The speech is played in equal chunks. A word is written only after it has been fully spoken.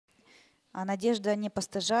А надежда не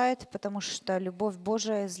постыжает, потому что любовь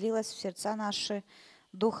Божия излилась в сердца наши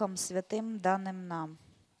Духом Святым, данным нам.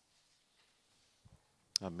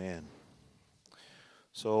 Amen.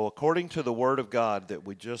 So according to the Word of God that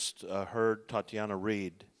we just heard Tatiana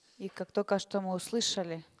read, И как только что мы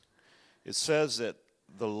услышали, it says that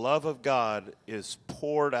the love of God is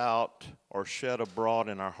poured out or shed abroad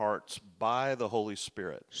in our hearts by the Holy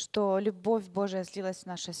Spirit. что любовь Божия излилась в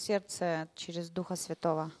наше сердце через Духа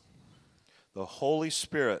Святого. The Holy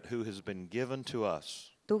Spirit who has been given to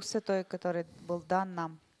us. Дух Святой, который был дан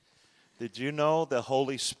нам. Did you know the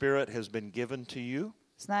Holy Spirit has been given to you?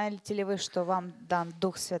 Знаете ли вы, что вам дан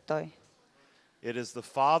Дух Святой? It is the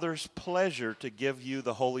Father's pleasure to give you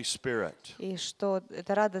the Holy Spirit. И что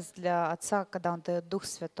это радость для Отца, когда Он дает Дух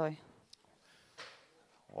Святой.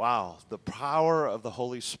 Wow, the power of the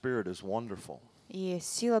Holy Spirit is wonderful. И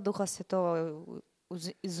сила Духа Святого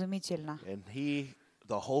изумительна. And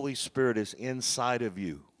the Holy Spirit is inside of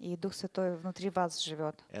you. И Дух Святой внутри вас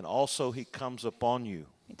живет. And also He comes upon you.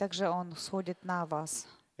 И также Он сходит на вас.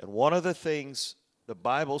 And one of the things the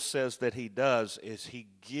Bible says that He does is He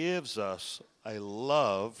gives us a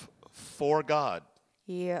love for God.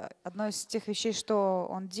 И одно из тех вещей, что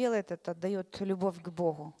Он делает, это дает любовь к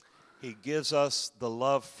Богу. He gives us the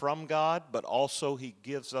love from God, but also He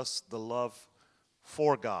gives us the love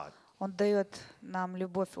for God. Он дает нам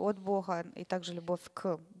любовь от Бога и также любовь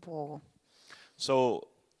к Богу. So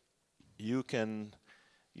you can,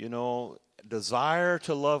 desire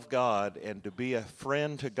to love God and to be a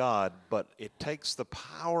friend to God, but it takes the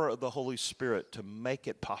power of the Holy Spirit to make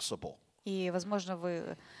it possible. И, возможно,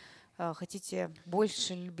 вы хотите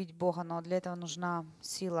больше любить Бога, но для этого нужна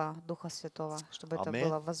сила Духа Святого, чтобы это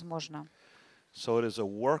было возможно. So it is a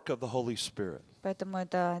work of the Holy Spirit. Поэтому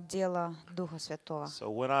это дело Духа Святого. So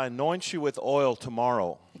when I anoint you with oil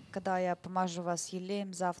tomorrow, Когда я помажу вас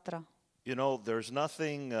елеем завтра, there's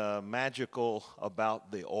nothing magical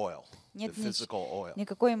about the oil, the нет physical oil.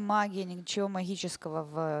 никакой магии, ничего магического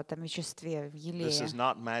в этом веществе, в елее. This is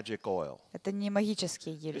not magic oil. Это не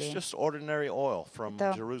магический It's елей. just ordinary oil from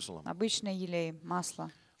Это Jerusalem. обычный елей, масло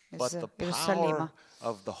из But the power Иерусалима.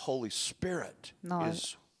 of the Holy Spirit Но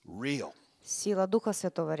is real. сила Духа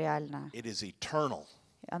Святого реальная. It is eternal.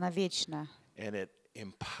 Она вечная. And it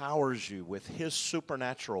empowers you with His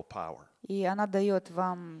supernatural power. И она дает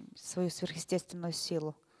вам свою сверхъестественную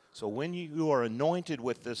силу. So when you are anointed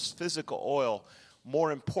with this physical oil,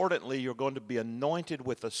 more importantly, you're going to be anointed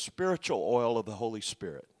with the spiritual oil of the Holy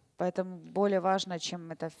Spirit. Поэтому более важно,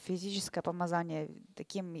 чем это физическое помазание,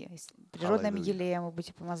 таким природным елеем вы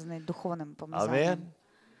будете помазаны духовным помазанием. Amen.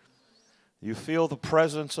 You feel the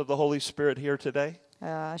presence of the Holy Spirit here today?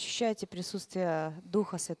 Ощущаете присутствие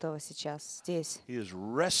Духа Святого сейчас, здесь? He is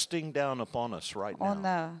resting down upon us right Он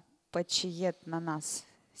now. почиет на нас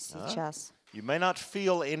сейчас. You may not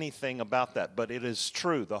feel anything about that, but it is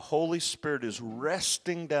true. The Holy Spirit is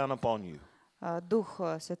resting down upon you. Дух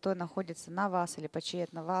Святой находится на вас или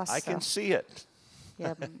почиет на вас. I can see it.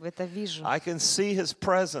 Я это вижу. I can see His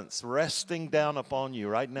presence resting down upon you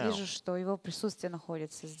right now. Вижу, что Его присутствие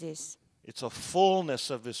находится здесь. It's a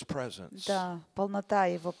fullness of His presence. Да, полнота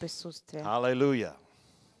Его присутствия. Hallelujah.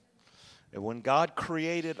 And when God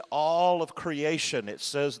created all of creation, it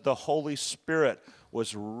says the Holy Spirit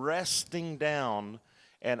was resting down,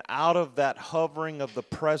 and out of that hovering of the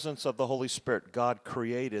presence of the Holy Spirit, God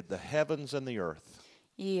created the heavens and the earth.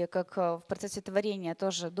 И как в процессе творения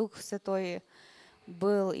тоже Дух Святой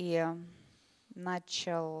был и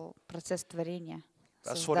начал процесс творения.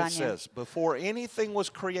 That's what it says. Before anything was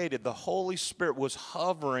created, the Holy Spirit was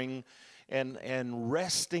hovering and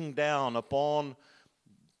resting down upon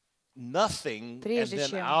nothing, and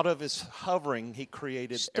then out of His hovering, He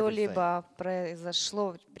created everything. Что-либо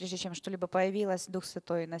произошло, прежде чем что-либо появилось, Дух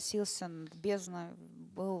Святой носился над бездной,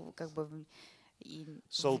 был как бы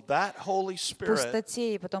So that Holy в Spirit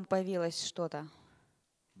пустоте, и потом появилось что-то.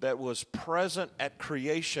 That was present at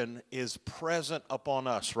creation is present upon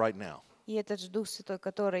us right now. И этот же Дух Святой,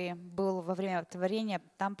 который был во время творения,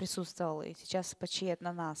 там присутствовал и сейчас почиет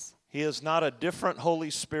на нас. He is not a different Holy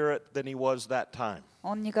Spirit than He was that time.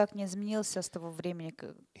 Он никак не изменился с того времени,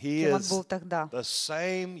 He кем он is был тогда. the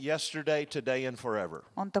same yesterday, today, and forever.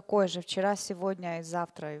 Он такой же вчера, сегодня и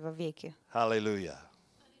завтра, и во веки. Hallelujah.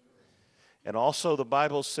 And also the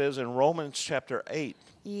Bible says in Romans chapter 8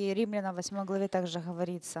 И Римлянам 8 главе также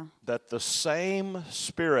говорится, that the same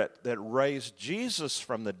Spirit that raised Jesus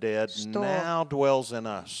from the dead now dwells in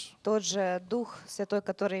us. тот же Дух Святой,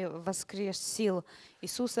 который воскресил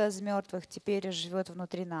Иисуса из мертвых, теперь живет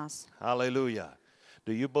внутри нас. Hallelujah.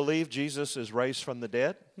 Do you believe Jesus is raised from the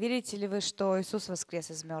dead? Верите ли вы, что Иисус воскрес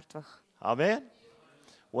из мертвых? Amen.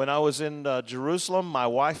 When I was in Jerusalem, my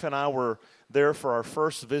wife and I were there for our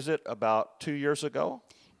first visit about 2 years ago.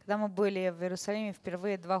 Когда мы были в Иерусалиме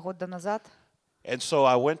впервые 2 года назад, And so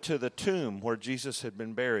I went to the tomb where Jesus had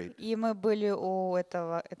been buried. и мы были у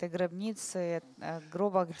этой гробницы,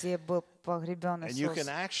 гроба, где был погребен And you can Иисус.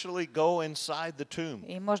 actually go inside the tomb.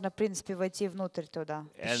 И можно, в принципе, войти внутрь туда,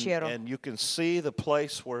 в пещеру. And you can see the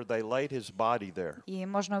place where they laid his body there. И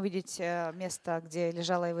можно увидеть место, где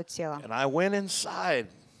лежало его тело. And I went inside.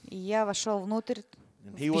 И я вошел внутрь,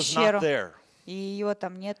 And в he was пещеру, not there. и его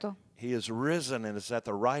там нету. He is risen and is at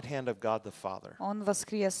the right hand of God the Father. Он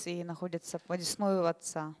воскрес и находится по одесную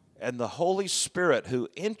Отца. And the Holy Spirit who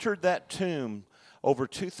entered that tomb over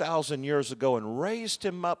 2,000 years ago and raised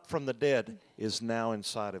him up from the dead is now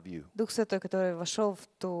inside of you. Дух Святой, который вошел в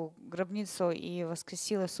ту гробницу и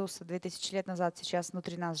воскресил Иисуса 2000 лет назад, сейчас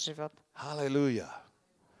внутри нас живет. Hallelujah.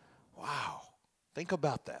 Wow. Think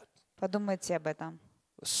about that. Подумайте об этом.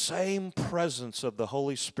 The same presence of the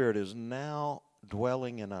Holy Spirit is now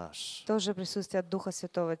dwelling in us. То же присутствие Духа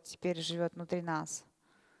Святого теперь живет внутри нас.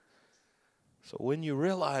 So when you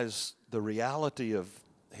realize the reality of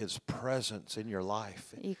His presence in your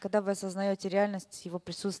life, И когда вы осознаете реальность Его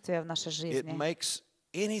присутствия в нашей it жизни, makes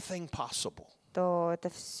anything possible. то это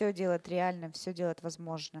все делает реальным, все делает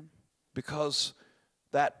возможным. Because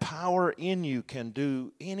that power in you can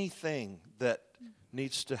do anything that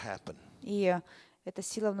needs to happen. И эта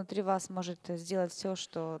сила внутри вас может сделать все,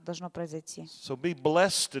 что должно произойти. So be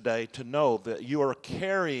blessed today to know that you are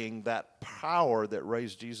carrying that power that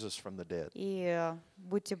raised Jesus from the dead. И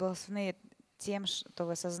будьте благословены тем, что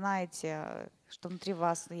вы осознаете, что внутри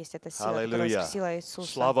вас есть эта сила, которая Hallelujah. воскресила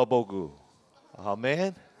Иисуса. Slava Bogu.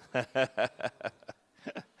 Amen.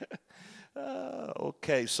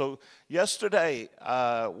 Okay, so yesterday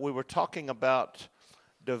we were talking about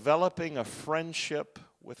developing a friendship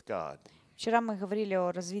with God. Вчера мы говорили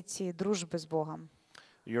о развитии дружбы с Богом.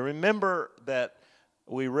 You remember that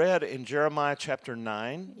we read in Jeremiah chapter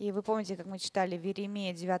 9, И вы помните, как мы читали в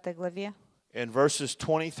Иеремии 9 главе, in verses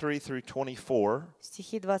 23 through 24,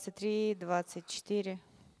 стихи 23-24.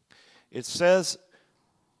 it says,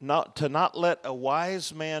 to not let a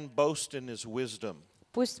wise man boast in his wisdom,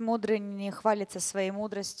 Пусть мудрый не хвалится своей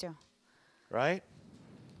мудростью, right?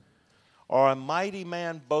 Or a mighty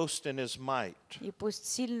man boast in his might, и пусть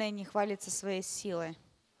сильный не хвалится своей силой,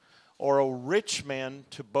 or a rich man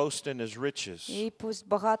to boast in his riches. и пусть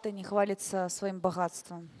богатый не хвалится своим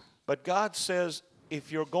богатством. But God says, if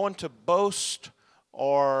you're going to boast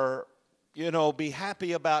or, be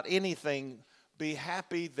happy about anything, be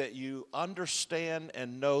happy that you understand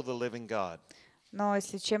and know the living God. Но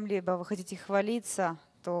если чем-либо вы хотите хвалиться,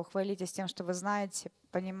 то хвалитесь тем, что вы знаете,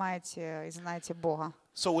 понимаете и знаете Бога.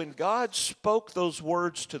 So when God spoke those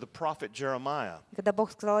words to the prophet Jeremiah, И когда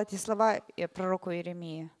Бог сказал эти слова пророку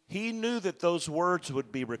Иеремии, He knew that those words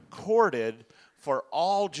would be recorded for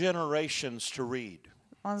all generations to read.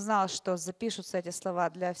 Он знал, что запишутся эти слова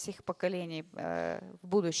для всех поколений в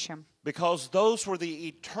будущем. Because those were the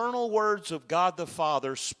eternal words of God the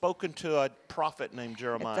Father spoken to a prophet named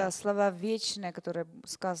Jeremiah. Это слова вечные, которые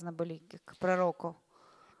сказаны были к пророку.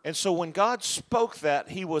 And so when God spoke that,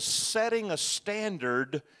 He was setting a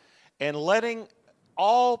standard and letting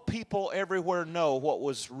all people everywhere know what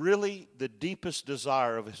was really the deepest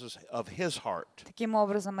desire of His heart. Таким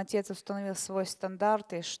образом, Отец установил свой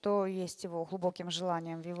стандарт, и что есть его глубоким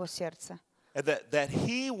желанием в его сердце. And that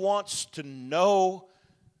He wants to know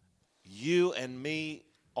you and me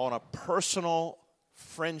on a personal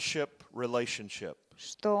friendship relationship.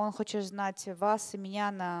 Что Он хочет знать вас и меня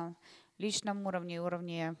на личном уровне,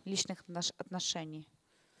 уровне личных отношений.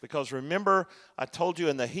 Because remember, I told you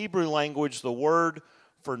in the Hebrew language, the word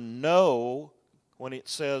for know, when it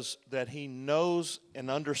says that He knows and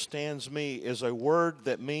understands me, is a word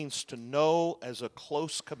that means to know as a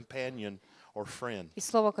close companion or friend. И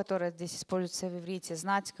слово, которое здесь используется в иврите,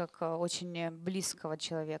 знать как очень близкого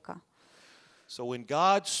человека. So when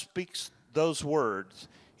God speaks those words,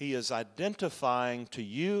 He is identifying to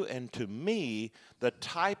you and to me the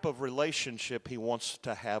type of relationship He wants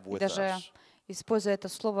to have with us. Используя это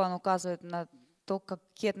слово, он указывает на то,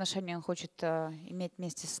 какие отношения он хочет иметь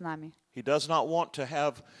вместе с нами. He does not want to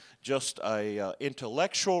have just a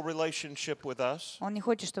intellectual relationship with us. Он не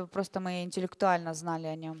хочет, чтобы просто мы интеллектуально знали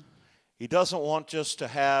о нем. He doesn't want just to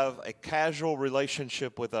have a casual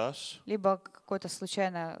relationship with us. Либо какое-то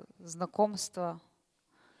случайное знакомство.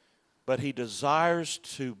 But He desires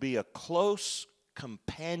to be a close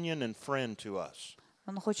companion and friend to us.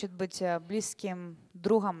 Он хочет быть близким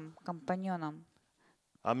другом, компаньоном.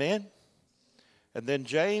 Amen. And then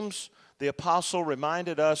James, the apostle,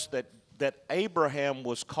 reminded us that Abraham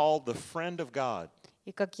was called the friend of God.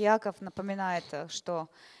 И как Иаков напоминает, что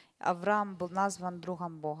Авраам был назван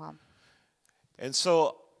другом Бога. And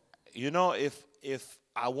so, if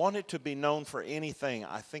I wanted to be known for anything,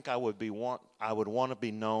 I think I would want to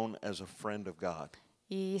be known as a friend of God.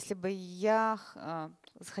 И если бы я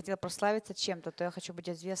хотела прославиться чем-то, то я хочу быть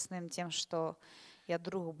известным тем, что я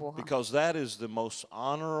друг Бога. Because that is the most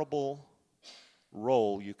honorable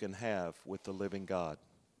role you can have with the living God.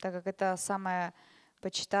 Так как это самая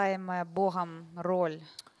почитаемая Богом роль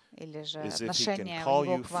или же отношение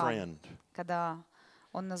Его к вам, когда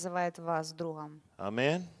Он называет вас другом.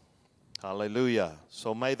 Amen. Hallelujah.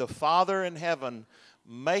 So may the Father in heaven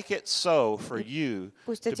make it so for you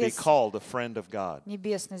to be called a friend of God.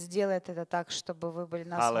 Небесный сделает это так, чтобы вы были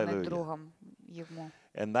названы другом Ему.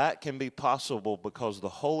 And that can be possible because the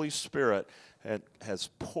Holy Spirit has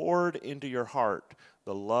poured into your heart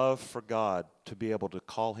the love for God to be able to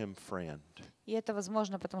call Him friend. И это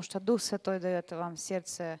возможно, потому что Дух Святой дает вам в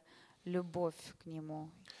сердце любовь к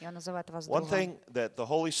Нему, и Он называет вас другом. One thing that the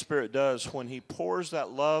Holy Spirit does when He pours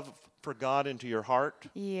that love for God into your heart,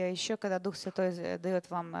 и еще когда Дух Святой дает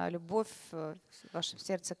вам любовь в вашем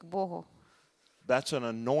сердце к Богу, that's an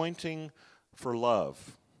anointing for love.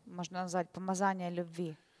 Можно назвать помазание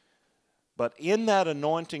любви. But in that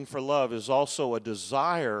anointing for love is also a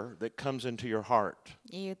desire that comes into your heart.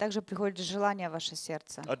 И также приходит желание в ваше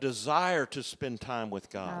сердце. A desire to spend time with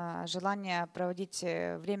God. Желание проводить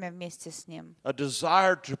время вместе с Ним. A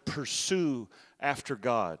desire to pursue after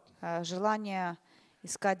God. Желание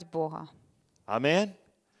искать Бога. Amen.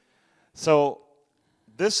 So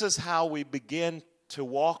this is how we begin to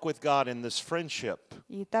walk with God in this friendship.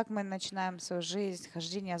 И так мы начинаем свою жизнь,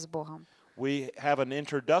 хождение с Богом. We have an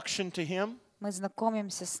introduction to Him. Мы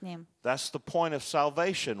знакомимся с Ним. That's the point of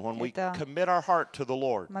salvation, when we commit our heart to the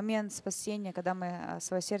Lord. Момент спасения, когда мы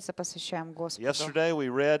свое сердце посвящаем Господу. Yesterday we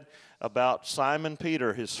read about Simon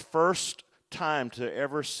Peter, his first time to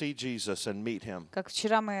ever see Jesus and meet Him. Как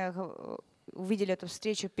вчера мы увидели эту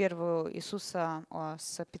встречу первую Иисуса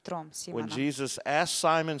с Петром, Симоном. When Jesus asked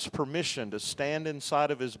Simon's permission to stand inside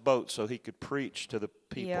of his boat so he could preach to the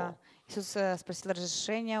people. Иисус спросил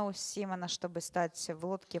разрешения у Симона, чтобы стать в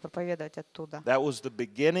лодке и проповедовать оттуда. That was the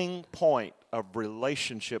beginning point of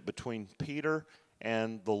relationship between Peter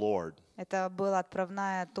and the Lord. Это была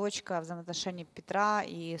отправная точка взаимоотношений Петра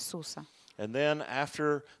и Иисуса. And then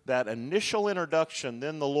after that initial introduction,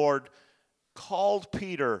 then the Lord called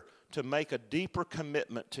Peter to make a deeper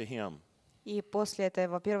commitment to Him. И после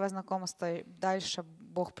этого первого знакомства дальше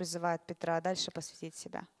Бог призывает Петра дальше посвятить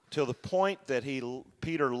себя. To the point that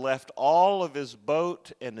Peter left all of his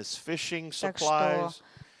boat and his fishing supplies.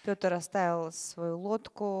 Петр оставил свою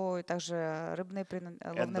лодку и также рыбные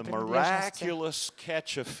ловные принадлежности. Miraculous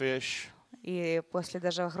catch of fish. И после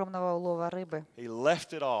даже огромного улова рыбы. He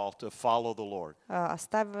left it all to follow the Lord.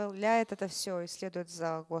 Оставляет это все и следует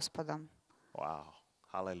за Господом. Wow.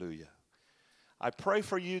 Hallelujah. I pray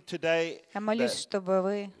for you today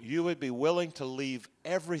that you would be willing to leave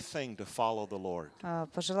everything to follow the Lord.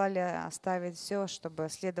 Пожелали оставить все, чтобы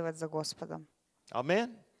следовать за Господом.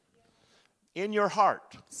 Amen. In your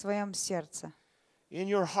heart. В своем сердце. In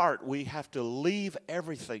your heart, we have to leave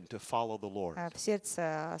everything to follow the Lord. В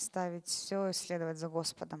сердце оставить все и следовать за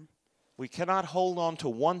Господом. We cannot hold on to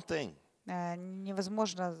one thing.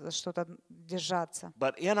 Невозможно что-то держаться.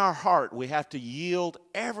 But in our heart, we have to yield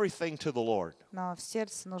everything to the Lord. Но в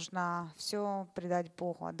сердце нужно все предать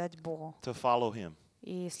Богу, отдать Богу. To follow Him.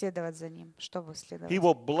 И следовать за Ним, чтобы следовать. He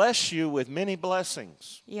will bless you with many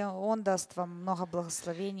blessings. И Он даст вам много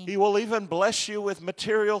благословений. He will even bless you with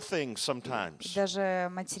material things sometimes. Даже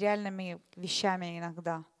материальными вещами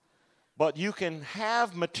иногда. But you can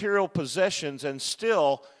have material possessions and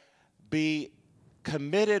still be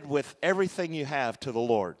committed with everything you have to the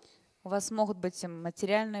Lord. У вас могут быть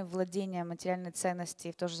материальные владения, материальные ценности,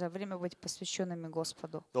 и в то же время быть посвященными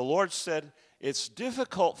Господу. The Lord said, it's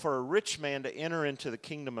difficult for a rich man to enter into the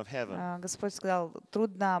kingdom of heaven. Господь сказал,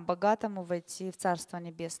 трудно богатому войти в Царство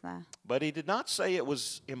Небесное. But He did not say it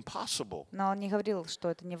was impossible. Но Он не говорил, что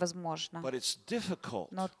это невозможно. But it's difficult.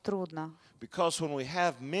 Но трудно. Because when we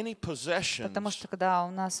have many possessions, потому что когда у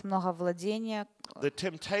нас много владения, the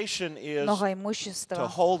temptation is много имущества, to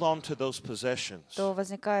hold on to those possessions, то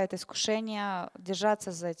возникает искушение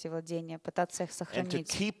держаться за эти владения, пытаться их сохранить, and to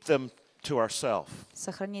keep them to ourselves.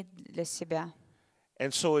 Сохранить для себя.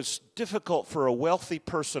 And so it's difficult for a wealthy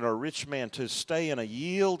person or a rich man to stay in a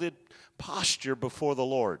yielded posture before the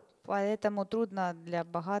Lord. Поэтому трудно для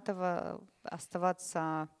богатого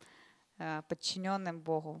оставаться подчиненным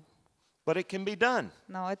Богу. But it can be done.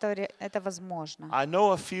 Но это возможно. I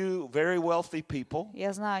know a few very wealthy people.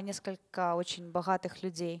 Я знаю несколько очень богатых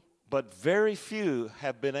людей. But very few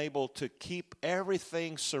have been able to keep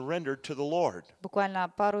everything surrendered to the Lord. Буквально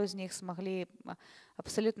пару из них смогли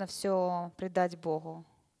абсолютно все предать Богу.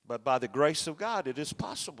 But by the grace of God, it is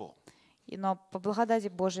possible. Но по благодати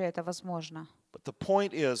Божией это возможно. But the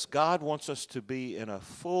point is, God wants us to be in a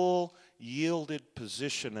full, yielded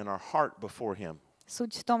position in our heart before Him.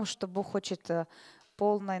 Суть в том, что Бог хочет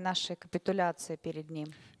полной нашей капитуляции перед Ним.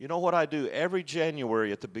 You know what I do every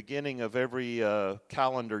January at the beginning of every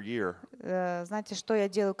calendar year? Знаете, что я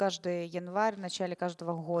делаю каждый январь, в начале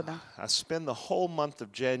каждого года? I spend the whole month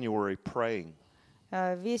of January praying.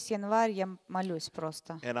 Весь январь я молюсь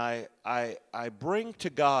просто. And I bring to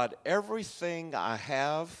God everything I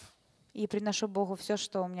have. И приношу Богу все,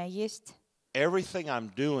 что у меня есть. Everything I'm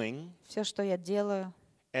doing. Все, что я делаю.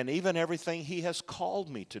 And even everything He has called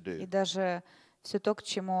me to do. И даже все то, к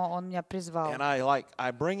чему Он меня призвал. And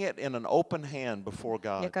I bring it in an open hand before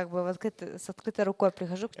God. Я как бы с открытой рукой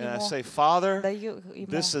прихожу к Нему. And I say, Father, даю ему,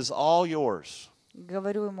 this is all yours.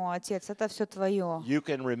 Говорю Ему, Отец, это все Твое. You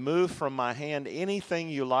can remove from my hand anything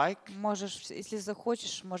you like. Можешь, если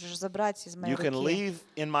захочешь, можешь забрать из моей You can руки. leave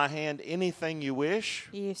in my hand anything you wish.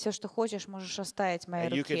 И все, что хочешь, можешь оставить в моей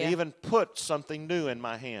And you can руке. even put something new in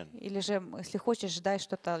my hand. Или же, если хочешь, дай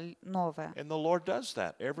что-то новое. And the Lord does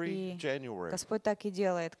that every И January. Господь так и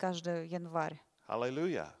делает каждый январь.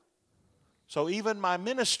 Hallelujah. So even my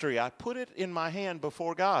ministry, I put it in my hand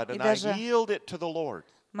before God and I даже yield it to the Lord.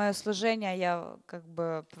 Мое служение, я как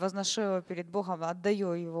бы возношу его перед Богом,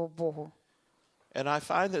 отдаю его Богу. And I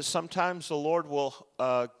find that sometimes the Lord will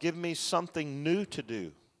give me something new to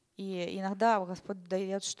do. И иногда Господь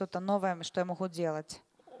дает что-то новое, что я могу делать.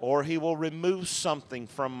 Or He will remove something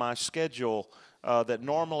from my schedule that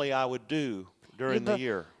normally I would do during the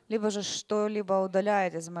year. Либо же что-либо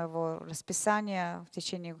удаляет из моего расписания в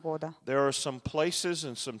течение года. There are some places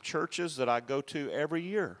and some churches that I go to every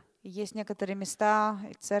year. Есть некоторые места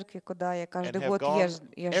и церкви, куда я каждый год Every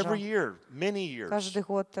езжу. year, many years. Каждый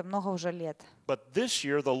год, много уже лет. But this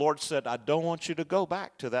year the Lord said, I don't want you to go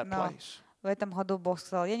back to that Но place. в этом году Бог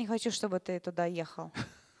сказал, я не хочу, чтобы ты туда ехал.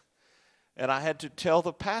 And I had to tell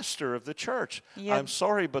the pastor of the church, I'm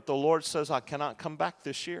sorry, but the Lord says I cannot come back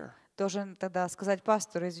this year. Должен тогда сказать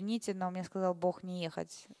пастору, извините, но мне сказал Бог не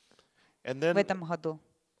ехать And в then, этом году.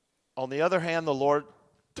 on the other hand, the Lord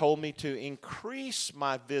told me to increase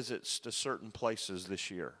my visits to certain places this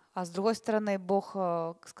year. А с другой стороны, Бог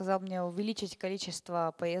сказал мне увеличить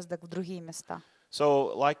количество поездок в другие места.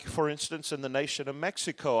 So, like for instance, in the nation of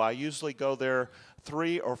Mexico, I usually go there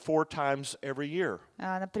 3 or 4 times every year.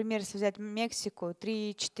 Например, если взять Мексику,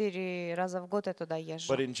 3-4 раза в год я туда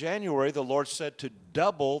езжу. But in January, the Lord said to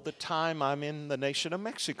double the time I'm in the nation of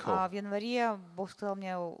Mexico. А в январе Бог сказал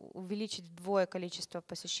мне увеличить вдвое количество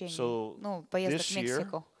посещений, So поездок this в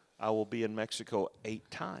Мексику. year, I will be in Mexico 8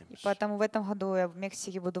 times. Поэтому в этом году я в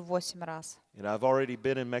Мексике буду 8 раз. And I've already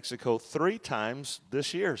been in Mexico 3 times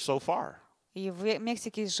this year so far. И в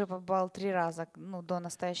Мексике уже побывал 3 раза, до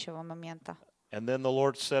настоящего момента. And then the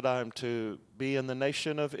Lord said I'm to be in the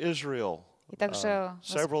nation of Israel И также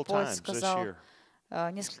several Господь times this сказал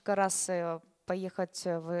year. Несколько раз поехать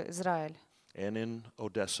в Израиль. And in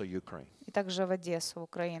Odessa, Ukraine. И также в Одессу,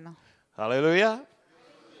 Украину. Hallelujah.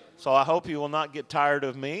 So I hope you will not get tired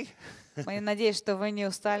of me. Надеюсь, что вы не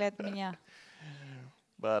устали от меня.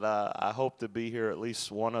 But I hope to be here at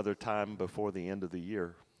least one other time before the end of the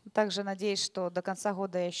year. Также надеюсь, что до конца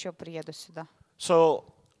года я еще приеду сюда. So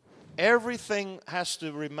everything has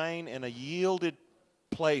to remain in a yielded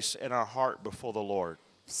place in our heart before the Lord.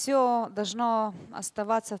 Все должно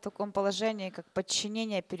оставаться в таком положении, как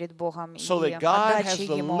подчинение перед Богом So и that God отдача has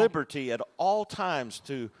the Ему. liberty at all times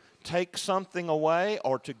to take something away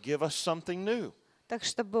or to give us something new. Так,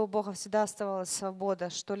 чтобы у Бога всегда оставалась свобода,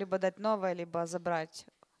 что-либо дать новое, либо забрать.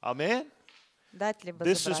 Amen? Дать, либо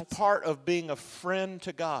This is забрать. part of being a friend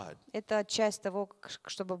to God. Это часть того,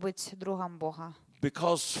 чтобы быть другом Бога.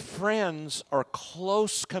 Because friends are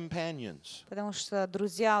close companions. Потому что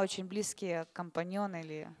друзья очень близкие компаньоны,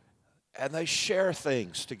 или And they share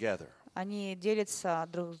things together. они делятся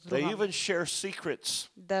друг с They другом. even share secrets.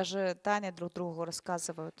 Даже тайны друг другу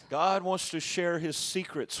рассказывают. God wants to share His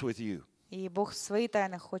secrets with you. И Бог свои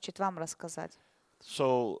тайны хочет вам рассказать.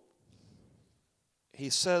 So He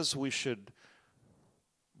says we should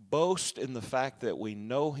boast in the fact that we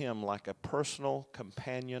know Him like a personal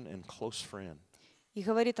companion and close friend. И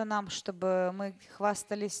говорит он нам, чтобы мы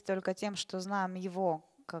хвастались только тем, что знаем Его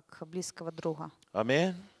как близкого друга.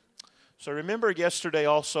 Amen. So remember yesterday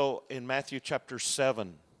also in Matthew chapter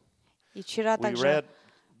 7, И вчера we также read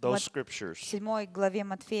в those scriptures. 7 главе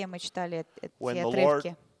Матфея мы читали When эти the Lord,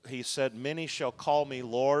 отрывки. He said, many shall call me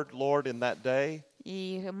Lord, Lord in that day.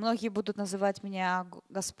 И многие будут называть меня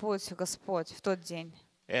Господь, Господь в тот день.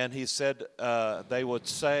 And he said they would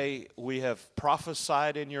say, we have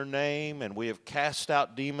prophesied in your name, and we have cast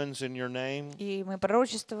out demons in your name. И мы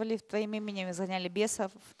пророчествовали в Твоим именем, изгоняли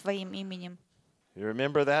бесов Твоим именем. You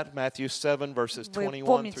remember that? Matthew 7, verses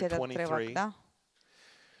 21 through 23. Да?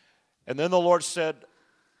 And then the Lord said,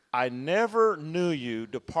 I never knew you.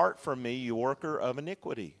 Depart from me, you worker of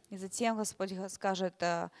iniquity. И затем Господь скажет,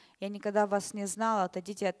 я никогда вас не знал,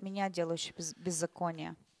 отойдите от меня, делающие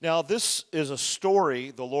беззаконие. Now, this is a story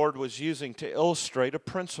the Lord was using to illustrate a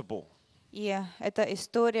principle. И это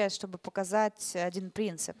история, чтобы показать один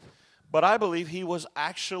принцип. But I believe he was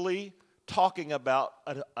actually talking about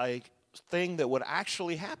a thing that would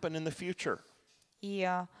actually happen in the future. И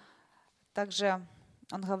также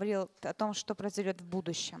он говорил о том, что произойдет в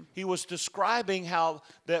будущем. He was describing how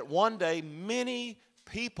that one day many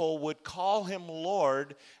people would call him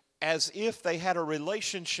Lord as if they had a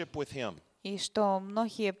relationship with him. И что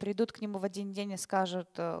многие придут к нему в один день и скажут: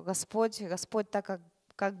 Господь, Господь, так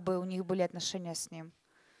как бы у них были отношения с ним.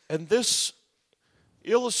 And this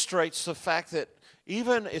illustrates the fact that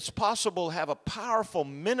even it's possible to have a powerful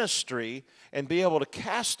ministry and be able to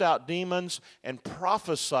cast out demons and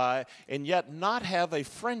prophesy and yet not have a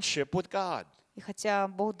friendship with God. И хотя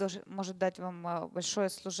Бог может дать вам большое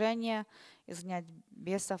служение, изгнать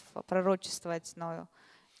бесов, пророчествовать, но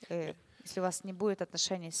если у вас не будет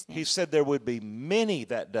отношений с Ним, He said there would be many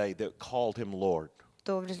that day that called him Lord.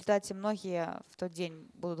 то в результате многие в тот день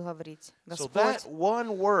будут говорить: So Господь. that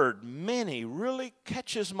one word, many, really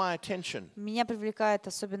catches my attention. Меня привлекает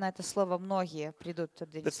особенно это слово «многие» придут в тот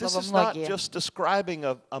день. That this Слово is not «многие». just describing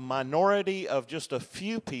a minority of just a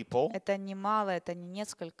few people, Это не мало, это не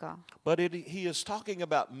несколько, but he is talking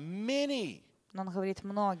about many но он говорит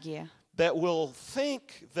 «многие», that will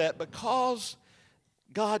think that because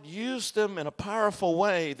God used them in a powerful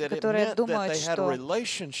way, that it которые meant that думают, they had a что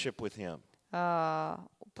relationship with Him.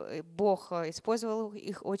 Бог использовал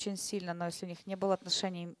их очень сильно, но если у них не было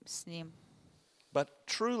отношений с Ним. But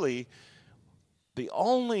truly, the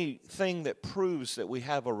only thing that proves that we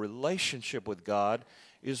have a relationship with God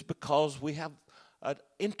is because we have an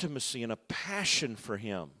intimacy and a passion for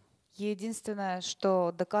Him. Единственное,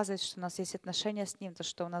 что доказывает, что у нас есть отношения с Ним, то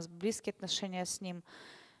что у нас близкие отношения с Ним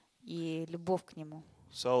и любовь к Нему.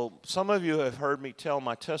 So some of you have heard me tell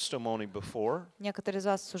my testimony before. Некоторые из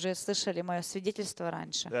вас уже слышали мое свидетельство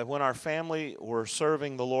раньше. That when our family were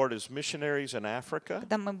serving the Lord as missionaries in Africa,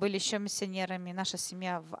 Когда мы были еще миссионерами, наша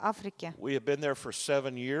семья в Африке, we had been there for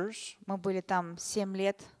 7 years, мы были там 7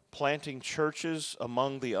 лет, planting churches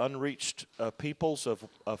among the unreached peoples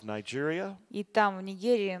of Nigeria. и там в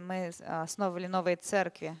Нигерии мы основывали новые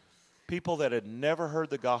церкви. People that had never heard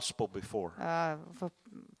the gospel before.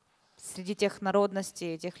 Среди тех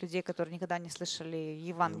народностей, тех людей, которые никогда не слышали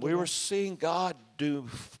Евангелие. We were seeing God do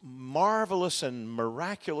marvelous and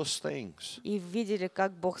miraculous things. И видели,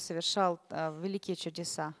 как Бог совершал великие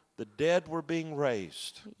чудеса. The dead were being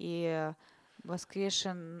raised. И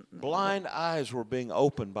воскрешен. Blind eyes were being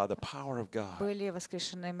opened by the power of God. Были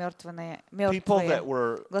воскрешены мертвые. People that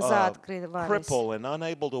were Глаза открывались. crippled and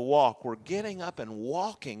unable to walk were getting up and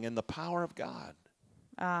walking in the power of God.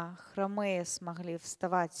 Хромые смогли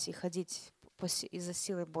вставать и ходить из-за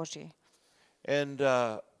силы Божьей. And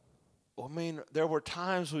I mean, there were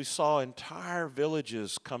times we saw entire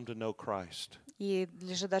villages come to know Christ. И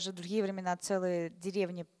даже в другие времена целые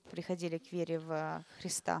деревни приходили к вере в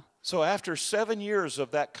Христа. So after 7 years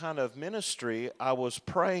of that kind of ministry, I was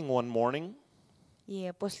praying one morning.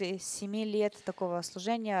 И после 7 лет такого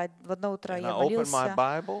служения в одно утро And я I opened my молился,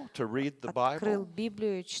 Bible to read the открыл Bible.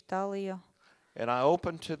 Библию и читал ее. And I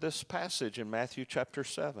opened to this passage in Matthew chapter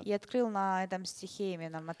 7. И открыл на этом стихе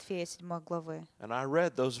именно Матфея 7 главы. And I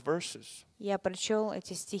read those verses Я прочел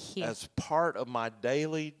эти стихи, as part of my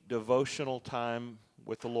daily devotional time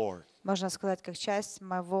with the Lord. можно сказать, как часть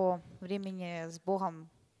моего времени с Богом.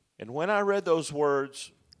 And when I read those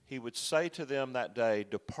words, He would say to them that day,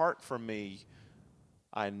 "Depart from me,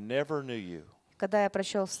 I never knew you." Когда я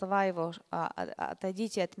прочел слова Его: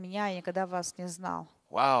 «Отойдите от меня, я никогда вас не знал».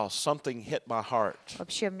 Wow, something hit my heart.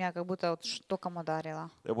 Вообще меня как будто током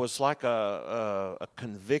ударило. There was like a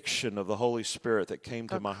conviction of the Holy Spirit that came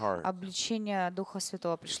to my heart. Обличение Духа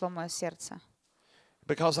Святого пришло в мое сердце.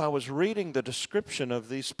 Because I was reading the description of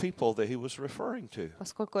these people that He was referring to.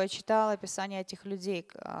 Поскольку я читала описание этих людей,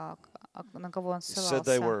 на кого он It said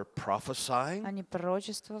they ссылался. were prophesying. Они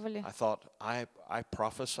пророчествовали. I thought, I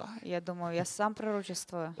prophesy. Я думаю, я сам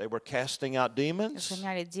пророчествую. They were casting out demons.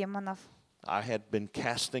 Изгоняли демонов. I had been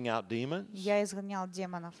casting out demons. Я изгонял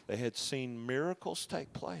демонов. They had seen miracles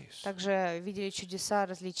take place. Также видели чудеса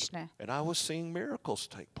различные. And I was seeing miracles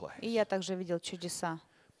take place. И я также видел чудеса.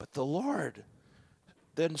 But the Lord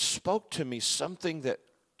then spoke to me something that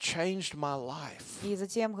changed my life. И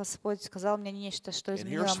затем Господь сказал мне нечто, что And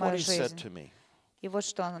изменило here's what мою He said жизнь. to me. И вот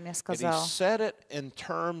что Он мне And He сказал. said it in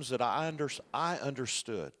terms that I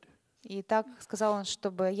understood. И так сказал Он,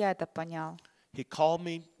 чтобы я это понял. He called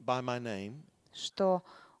me by my name. Что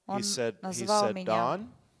Он He назвал said, меня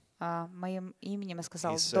Don, моим именем и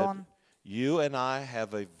сказал, he said, Дон, you and I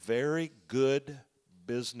have a very good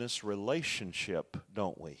business relationship,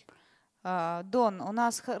 don't we? Дон, у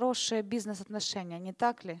нас хорошие бизнес-отношения, не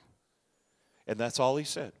так ли? And that's all he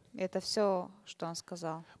said. Это все, что Он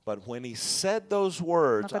сказал. But when he said those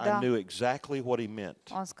words, когда I knew exactly what he meant.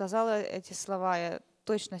 Он сказал эти слова, я в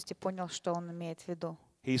точности понял, что Он имеет в виду.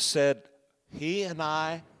 He said, he and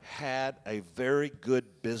I had a very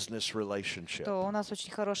good business relationship. Что у нас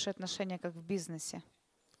очень хорошие отношения, как в бизнесе.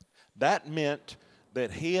 That meant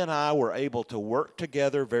that he and I were able to work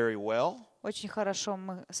together very well. Очень хорошо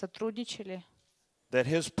мы сотрудничали. That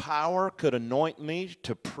his power could anoint me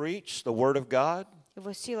to preach the word of God.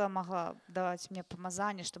 Его сила могла давать мне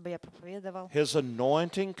помазание, чтобы я проповедовал. His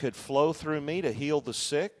anointing could flow through me to heal the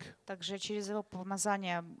sick. Также через его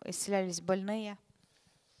помазание исцелялись больные.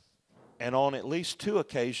 And on at least 2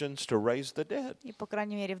 occasions to raise the dead. И, по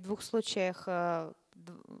крайней мере, в 2 случаях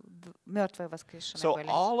мертвые воскрешены So были.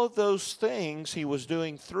 all of those things he was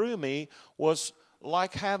doing through me was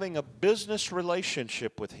like having a business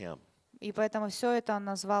relationship with him. И поэтому все это он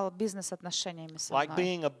назвал бизнес-отношениями со Like мной.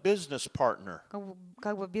 being a business partner.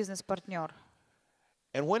 Как бы бизнес-партнер.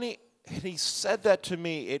 And when he said that to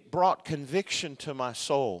me, it brought conviction to my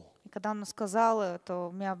soul. И когда он сказал, то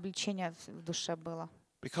у меня облегчение в душе было.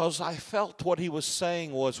 Because I felt what he was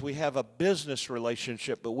saying was we have a business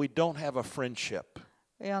relationship, but we don't have a friendship.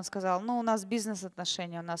 И он сказал, у нас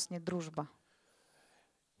бизнес-отношения, у нас не дружба.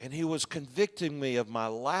 And he was convicting me of my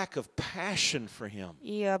lack of passion for him.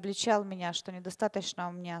 И обличал меня, что недостаточно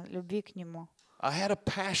у меня любви к нему. I had a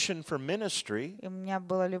passion for ministry. И у меня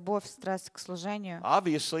была любовь, страсть к служению.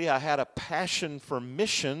 Obviously, I had a passion for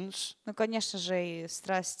missions. Конечно же, и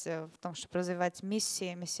страсть в том, чтобы развивать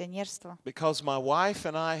миссии, миссионерство. Because my wife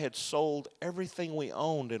and I had sold everything we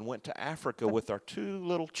owned and went to Africa with our 2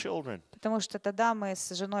 little children. Потому что тогда мы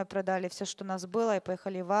с женой продали все, что у нас было, и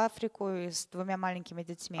поехали в Африку и с 2 маленькими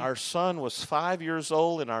детьми. Our son was 5 years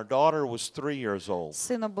old and our daughter was 3 years old.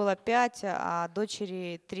 Сыну было 5, а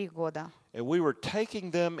дочери 3 года. And we were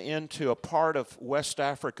taking them into a part of West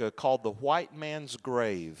Africa called the white man's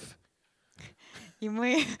grave. И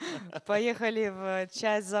мы поехали в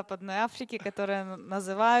часть Западной Африки, которую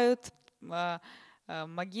называют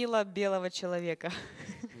могила белого человека.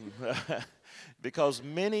 Because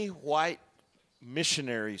many white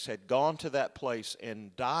missionaries had gone to that place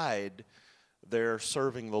and died there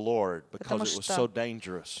serving the Lord because it was so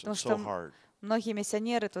dangerous and so hard. Многие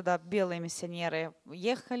миссионеры туда, белые миссионеры,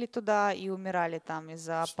 ехали туда и умирали там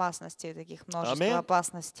из-за опасностей, таких множества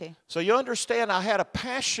опасностей. So you understand, I had a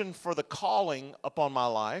passion for the calling upon my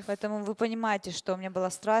life. Поэтому вы понимаете, что у меня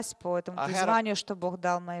была страсть по этому призванию, что Бог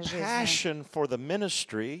дал моей жизни. Passion for the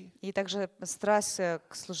ministry. И также страсть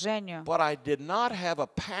к служению. But I did not have a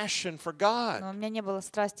passion for God. Но у меня не было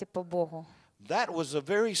страсти по Богу. That was a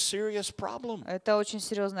very serious problem. Это очень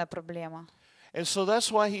серьезная проблема. And so that's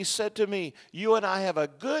why he said to me, you and I have a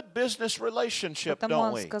good business relationship, Потому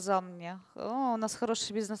don't он we? сказал мне, у нас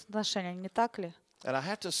хорошие бизнес-отношения, не так ли? And I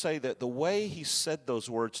have to say that the way he said those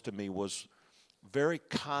words to me was very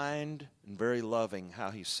kind and very loving, how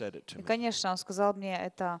he said it to И, me. конечно, он сказал мне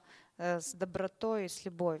это с добротой и с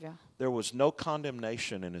любовью, There was no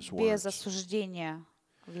condemnation in his без words, осуждения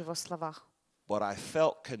в его словах. but I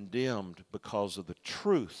felt condemned because of the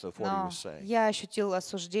truth of what he Но was saying. я ощутил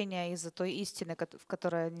осуждение из-за той истины, в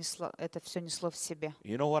которой это все несло в себе.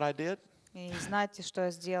 You know what I did? И знаете, что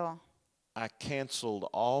я сделал? I canceled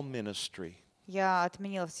all ministry, Я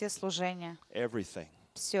отменил все служения, everything.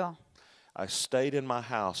 все. I stayed in my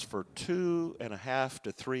house for 2.5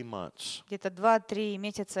 to 3 months. Где-то 2-3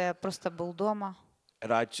 месяца я просто был дома.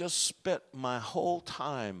 And I just spent my whole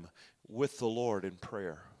time with the Lord in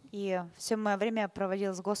prayer. И все мое время я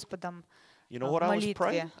проводил с Господом You know в what I was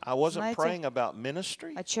praying? молитве. I wasn't praying Знаете, about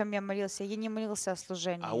ministry. о чем я молился? Я не молился о I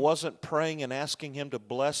служении. wasn't praying and asking him to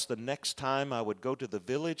bless the next time I would go to the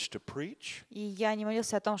village to preach. И я не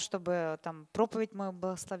молился о том, чтобы там проповедь мою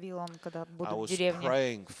благословил он, когда I буду в was деревне.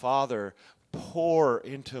 praying, Father, pour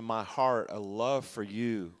into my heart a love for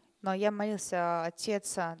you. Но я молился,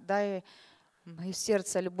 Отец, дай мое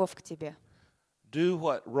сердце любовь к Тебе. Do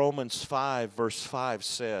what Romans 5, verse 5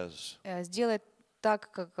 says. Сделай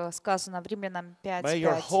так, как сказано в Римлянам 5:5. May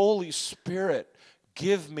your Holy Spirit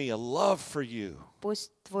give me a love for you.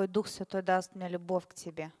 Пусть Твой Дух Святой даст мне любовь к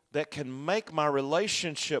Тебе. That can make my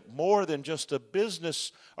relationship more than just a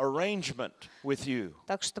business arrangement with you.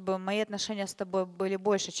 Так, чтобы мои отношения с Тобой были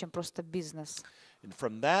больше, чем просто бизнес. And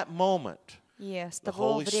from that moment, И с the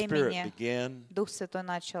того Holy Spirit времени began Дух Святой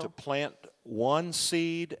начал to plant one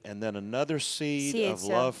seed and then another seed of сеять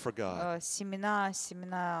love for God. семена,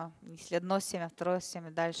 если одно семя, второе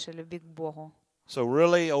семя, дальше любви к Богу. So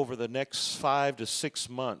really, over the next 5 to 6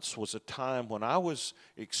 months was a time when I was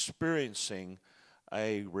experiencing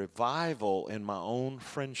a revival in my own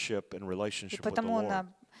friendship and И relationship with the потому Lord.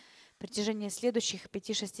 на протяжении следующих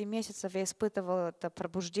 5-6 месяцев я испытывала это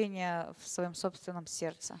пробуждение в своем собственном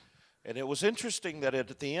сердце. And it was interesting that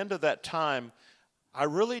at the end of that time, I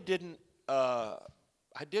really didn't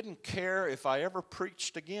care if I ever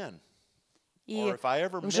preached again. И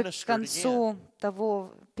уже к концу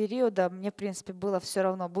того периода мне, в принципе, было все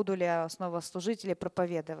равно, буду ли я снова служить или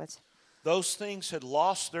проповедовать. Those things had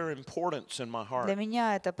lost their importance in my heart. Для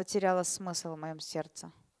меня это потеряло смысл в моем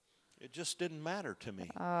сердце. It just didn't matter to me.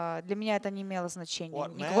 Для меня это не имело значения,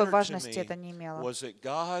 What никакой mattered to важности me это не имело. was that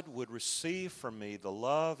God would receive from me the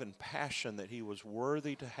love and passion that He was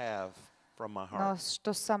worthy to have from my Но heart.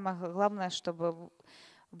 что самое главное, чтобы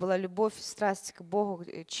была любовь, страсть к Богу,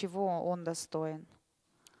 чего Он достоин.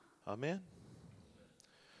 Amen.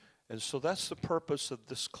 And so that's the purpose of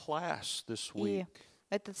this class this И week.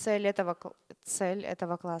 это цель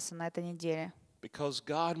этого класса на этой неделе. Because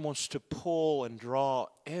God wants to pull and draw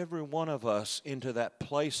every one of us into that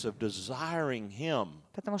place of desiring Him.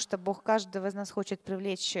 Потому что Бог каждого из нас хочет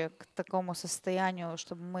привлечь к такому состоянию,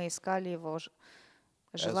 чтобы мы искали Его,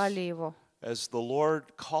 желали Его. As the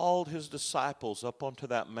Lord called His disciples up onto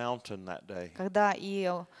that mountain that day. Когда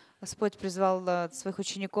и Господь призвал своих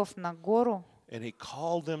учеников на гору, And He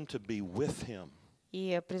called them to be with Him.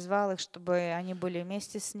 и призвал их, чтобы они были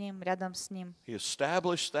вместе с Ним, рядом с Ним. He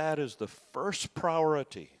established that as the first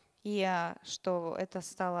priority. И что это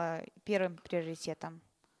стало первым приоритетом.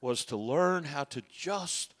 Was to learn how to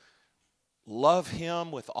just love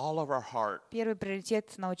Him with all of our heart. Первый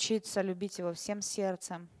приоритет — научиться любить Его всем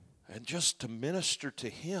сердцем. And just to minister to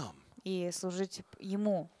Him. И служить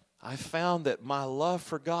Ему. I found that my love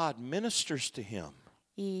for God ministers to Him.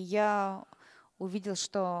 И я увидел,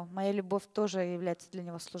 что моя любовь тоже является для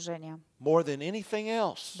Него служением. More than anything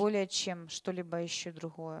else. Более чем что-либо еще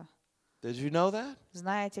другое. Did you know that?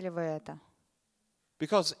 Знаете ли вы это?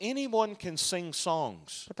 Because anyone can sing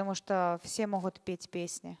songs. Потому что все могут петь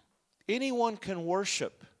песни. Anyone can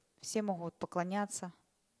worship. Все могут поклоняться.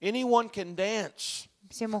 Anyone can dance.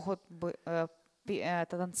 Все могут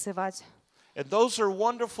танцевать. And those are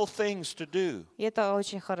wonderful things to do. И это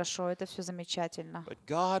очень хорошо, это все замечательно. But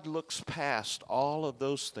God looks past all of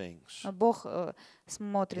those things Но Бог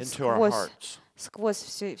смотрит into our hearts. сквозь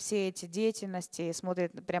все эти деятельности и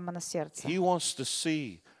смотрит прямо на сердце. He wants to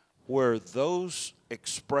see where those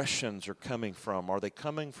expressions are coming from. Are they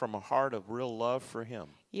coming from a heart of real love for Him?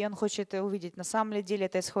 И Он хочет увидеть, на самом деле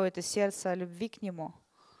это исходит из сердца любви к Нему.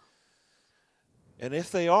 And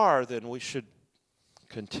if they are, then we should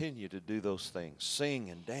continue to do those things,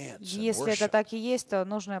 sing and dance and Если это worship. так и есть, то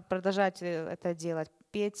нужно продолжать это делать,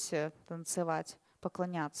 петь, танцевать,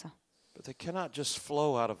 поклоняться. But they cannot just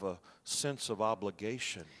flow out of a sense of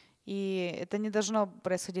obligation. И это не должно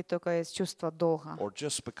происходить только из чувства долга. Or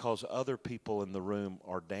just because other people in the room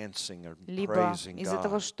are dancing or Либо praising из-за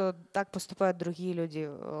того, God. что так поступают другие люди,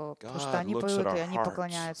 потому что они looks поют at и our они hearts.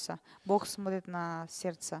 поклоняются. Бог смотрит на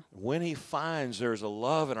сердце. When He finds there's a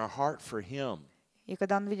love in our heart for Him, И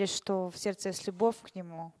когда Он видит, что в сердце есть любовь к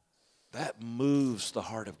Нему, that moves the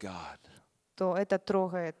heart of God. то это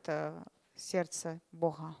трогает сердце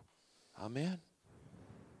Бога. Amen.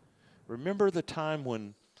 Remember the time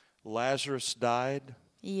when Lazarus died?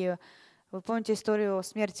 И вы помните историю о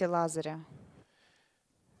смерти Лазаря?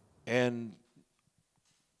 And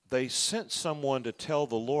they sent someone to tell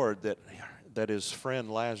the Lord that his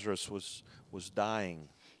friend Lazarus was dying.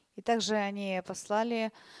 И также они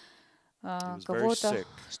послали кого-то,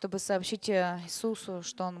 чтобы сообщить Иисусу,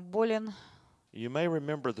 что он болен. You may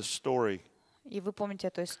remember the story. И вы помните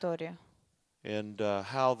эту историю. And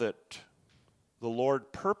how that the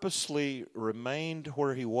Lord purposely remained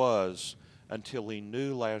where He was until He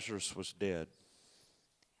knew Lazarus was dead.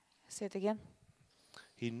 Say it again.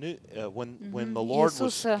 He knew when the Lord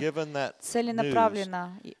was given that news,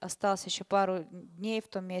 целенаправленно остался еще пару дней в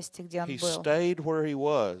том месте, где он He был. stayed where He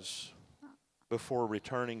was before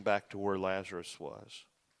returning back to where Lazarus was.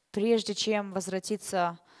 Прежде чем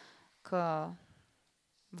возвратиться к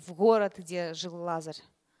в город, где жил Лазарь,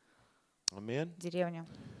 Amen. деревню.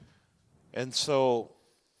 And so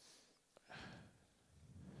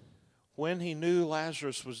when he knew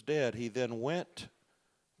Lazarus was dead, he then went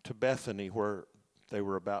to Bethany where they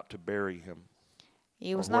were about to bury him.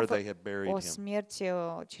 И Or where узнав they had buried о him. смерти,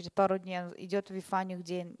 через пару дней он идет в Вифанию,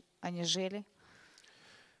 где они жили.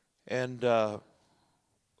 And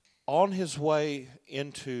on his way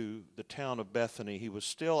into the town of Bethany, he was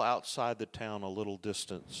still outside the town a little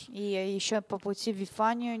distance. И еще по пути в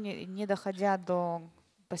Вифанию, не доходя до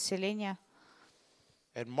поселения,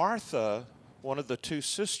 And Martha, one of the two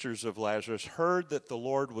sisters of Lazarus, heard that the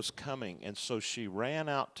Lord was coming, and so she ran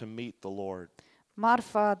out to meet the Lord.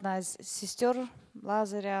 Марфа, одна из сестер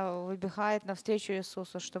Лазаря, выбегает навстречу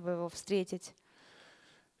Иисусу, чтобы его встретить.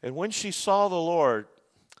 And when she saw the Lord,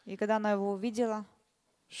 И когда она его увидела,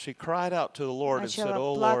 she cried out to the Lord and said, начала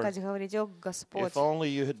 "Oh плакать, Lord, говорить: «О, Господь, if only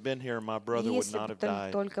you had been here, my brother would если not бы have ты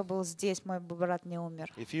died. только был здесь, мой брат не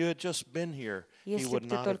умер. If you had just been here, he Если would бы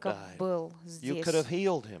ты not have только died. был You здесь, could have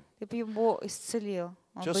healed him, ты бы его исцелил,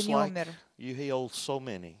 он бы just не like умер. you healed so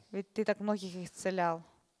many." Ведь ты так многих исцелял».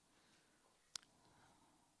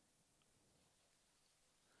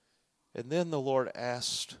 And then the Lord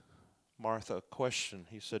asked Martha a question.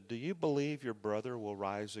 He said, "Do you believe your brother will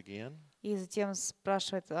rise again?" И затем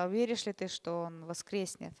спрашивает: «А веришь ли ты, что он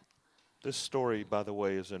воскреснет?» This story, by the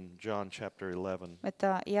way, is in John chapter 11.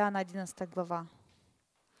 Это Иоанна 11 глава.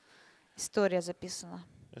 История записана.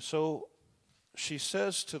 And so she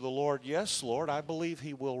says to the Lord, "Yes, Lord, I believe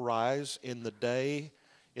he will rise in the day,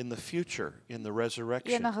 in the future, in the И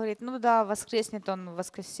она resurrection." говорит: «Ну да, воскреснет он в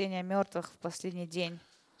воскресенье мертвых в последний день».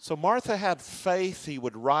 So Martha had faith he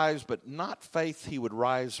would rise, but not faith he would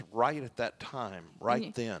rise right at that time,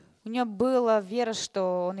 right then. У нее была вера,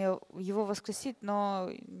 что он его воскресит, но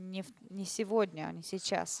не сегодня, не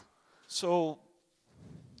сейчас. So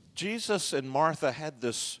Jesus and Martha had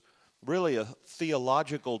this really a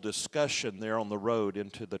theological discussion there on the road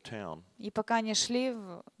into the town. И пока они шли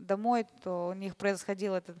домой, то у них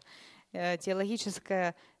происходила эта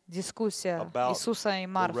теологическая дискуссия About Иисуса и the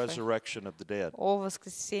Марфы resurrection of the dead. о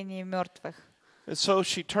воскресении мертвых. And so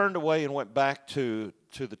she turned away and went back to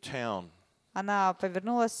the town. Она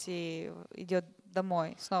повернулась и идет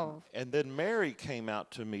домой снова And then Mary came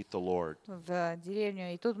out to meet the Lord. в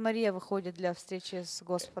деревню. И тут Мария выходит для встречи с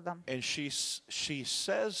Господом. And she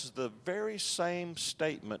says the very same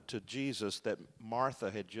statement to Jesus that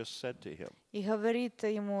Martha had just said to him. И говорит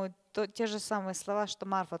ему те же самые слова, что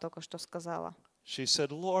Марфа только что сказала. She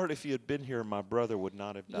said, "Lord, if you had been here, my brother would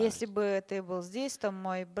not have died." Если бы ты был здесь, то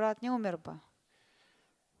мой брат не умер бы.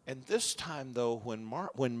 And this time, though,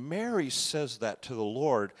 when Mary says that to the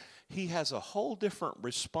Lord, he has a whole different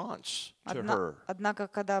response to her Однако,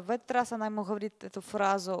 когда в этот раз она ему говорит эту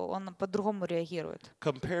фразу, он по-другому реагирует,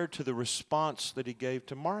 compared to the response that he gave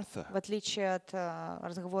to Martha. в отличие от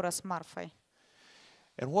разговора с Марфой.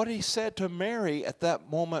 And what he said to Mary at that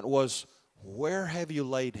moment was, "Where have you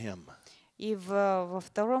laid him?" И во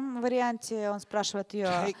втором варианте он спрашивает ее: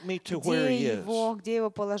 Take me to where he is. где его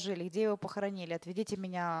положили, где его похоронили, отведите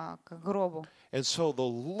меня к гробу. And so the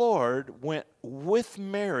Lord went with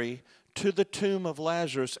Mary to the tomb of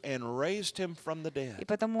Lazarus and raised him from the И dead.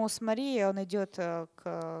 потому с Марией он идет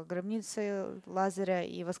к гробнице Лазаря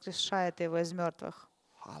и воскрешает его из мертвых.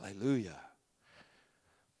 Hallelujah.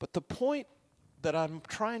 But the point that I'm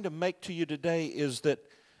trying to make to you today is that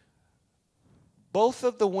both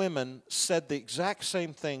of the women said the exact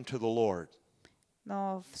same thing to the Lord.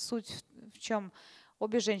 Но суть в чем?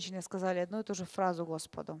 Обе женщины сказали одну и ту же фразу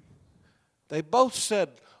Господу. They both said,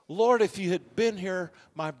 "Lord, if you had been here,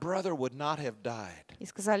 my brother would not have died. И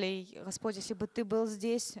сказали: Господь, если бы ты был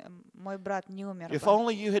здесь, мой брат не умер If бы.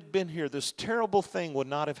 only you had been here, this terrible thing would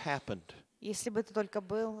not have happened." Если бы ты только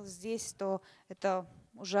был здесь, то это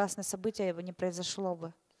ужасное событие не произошло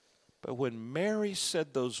бы. But when Mary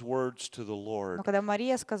said those words to the Lord, Но когда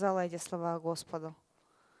Мария сказала эти слова Господу,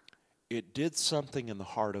 it did something in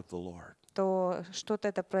the heart of the Lord. то что-то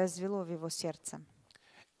это произвело в его сердце,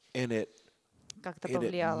 And it как-то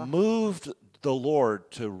повлияло. moved the Lord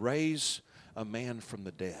to raise a man from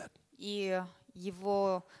the dead. И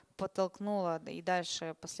его подтолкнуло, и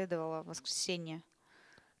дальше последовало воскресение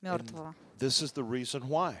мертвого. This is the reason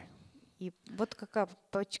why. И вот по какой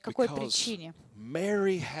Because причине?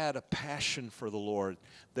 Mary had a passion for the Lord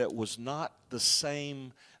that was not the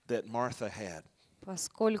same that Martha had.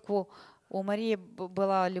 Поскольку у Марии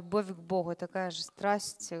была любовь к Богу, такая же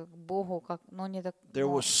страсть к Богу, но не так. There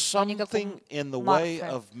was something in the way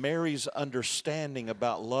of Mary's understanding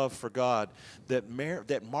about love for God that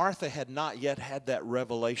Martha had not yet had that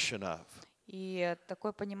revelation of. И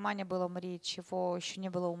такое понимание было у Марии, чего еще не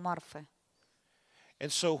было у Марфы.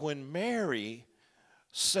 And so when Mary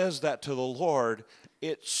says that to the Lord,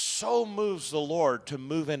 it so moves the Lord to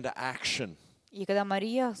move into action. И когда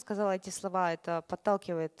Мария сказала эти слова, это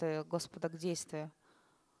подталкивает Господа к действию.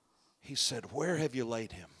 He said, "Where have you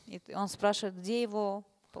laid him?" И он спрашивает, где его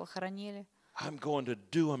похоронили. I'm going to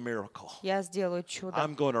do a miracle. Я сделаю чудо.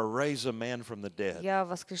 I'm going to raise a man from the dead. Я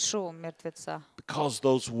воскрешу мертвеца. Because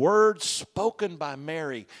those words spoken by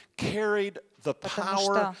Mary carried the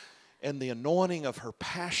power and the anointing of her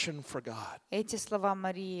passion for God. Эти слова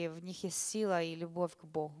Марии, в них есть сила и любовь к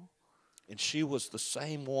Богу. And she was the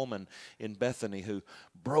same woman in Bethany who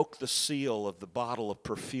broke the seal of the bottle of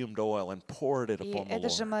perfumed oil and poured it upon the И эта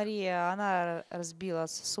же Lord. Мария, она разбила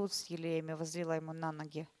сосуд с елеем и возлила ему на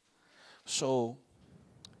ноги. So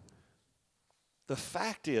the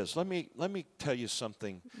fact is, let me tell you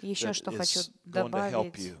something Еще that что хочу is going to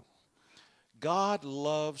help добавить. you. God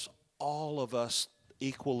loves all of us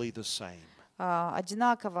equally the same.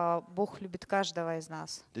 Одинаково Бог любит каждого из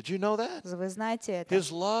нас. Did you know that? Вы знаете это?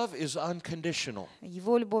 His love is unconditional.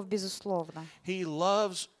 Его любовь безусловна. He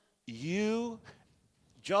loves you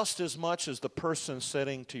just as much as the person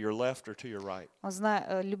sitting to your left or to your right.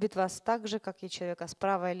 Он любит вас так же, как и человека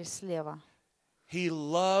справа или слева. He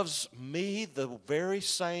loves me the very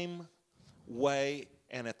same way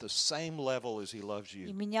and at the same level as he loves И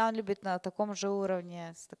you. меня он любит на таком же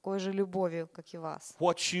уровне, с такой же любовью, как и вас.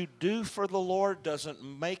 What you do for the Lord doesn't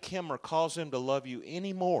make him or cause him to love you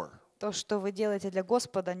any more То, что вы делаете для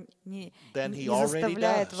Господа, не than he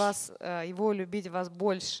заставляет already does. вас, его любить вас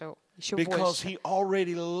больше, еще Because больше. he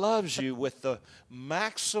already loves you with the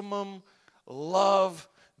maximum love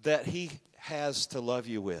that he has to love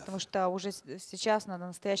you with. Потому что уже сейчас, на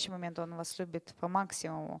настоящий момент, он вас любит по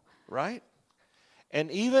максимуму. Right? And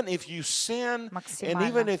even if you sin, and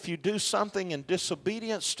even if you do something in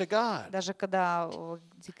disobedience to God, Даже когда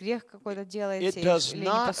грех какой-то it делаете does или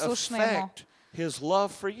not непослушны ему, affect his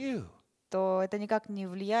love for you. то это никак не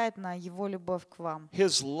влияет на его любовь к вам.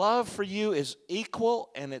 His love for you is equal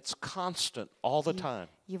and it's constant all the time.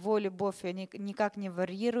 Его любовь никак не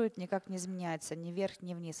варьирует, никак не изменяется, ни вверх,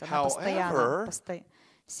 ни вниз. Она постоянно,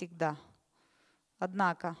 всегда.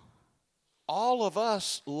 Однако, all of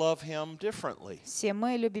us love him differently. все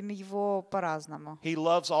мы любим его по-разному. He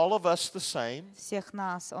loves all of us the same, Всех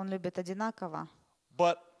нас он любит одинаково.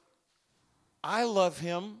 but I love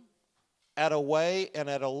him at a way and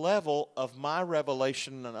at a level of my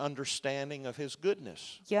revelation and understanding of his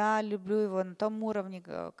goodness. Я люблю его на том уровне,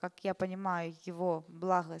 как я понимаю его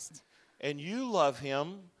благость. And you love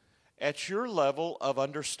him at your level of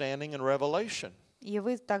understanding and revelation. И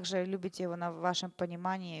вы также любите его на вашем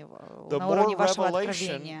понимании, The на more уровне вашего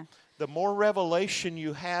откровения. revelation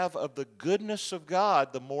you have of the goodness of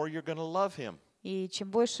God, the more you're going to love him. И чем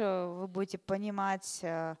больше вы будете понимать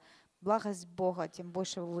благость Бога, тем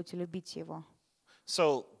больше вы будете любить его.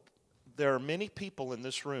 So there are many people in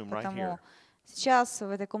this room right here. Поэтому сейчас в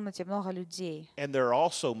этой комнате много людей. And there are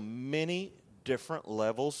also many different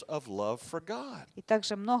levels of love for God. И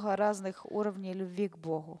также много разных уровней любви к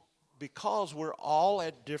Богу. Because we're all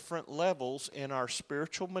at different levels in our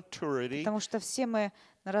spiritual maturity Потому что все мы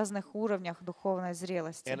на разных уровнях духовной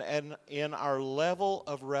зрелости. and in our level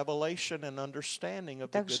of revelation and understanding of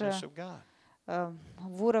the goodness of God.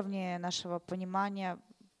 В уровне нашего понимания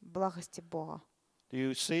благости Бога. Do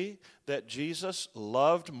you see that Jesus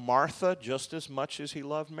loved Martha just as much as he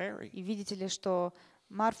loved Mary? И видите ли, что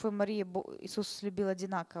Марфу и Марию Иисус любил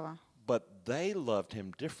одинаково, But they loved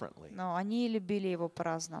him differently. но они любили его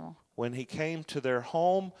по-разному. When he came to their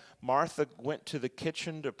home, Martha went to the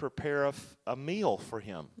kitchen to prepare a meal for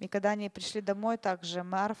him. И когда они пришли домой, также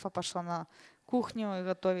Марфа пошла на кухню и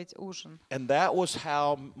готовить ужин. And that was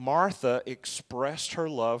how Martha expressed her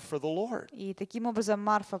love for the Lord. И таким образом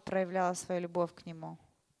Марфа проявляла свою любовь к нему.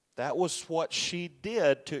 That was what she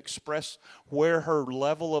did to express where her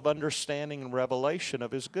level of understanding and revelation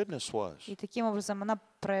of his goodness was. И таким образом она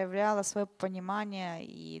проявляла свое понимание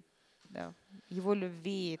и его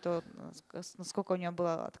любви, и то, насколько у нее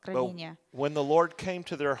было откровение. When the Lord came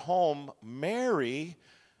to their home, Mary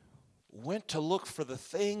went to look for the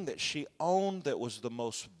thing that she owned that was the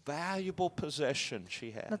most valuable possession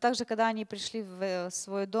she Но had. также, когда они пришли в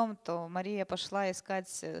свой дом, то Мария пошла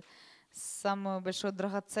искать самую большую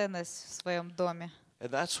драгоценность в своем доме.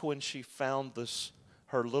 And that's when she found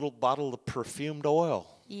her little bottle of perfumed oil.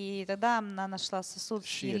 И тогда она нашла сосуд с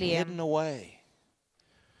She had hidden елеем. away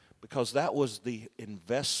because that was the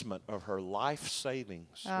investment of her life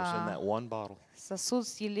savings was in that one bottle. Сосуд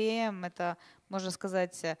с елеем — это, можно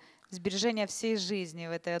сказать, сбережение всей жизни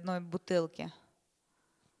в этой одной бутылке.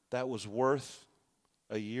 that was worth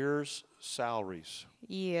a year's salaries.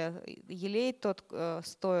 И елей тот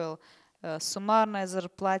стоил суммарной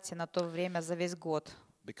зарплате на то время за весь год.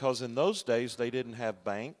 Because in those days they didn't have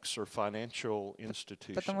banks or financial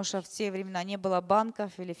institutions. Потому что в те времена не было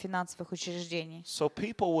банков или финансовых учреждений. So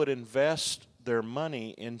people would invest their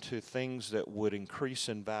money into things that would increase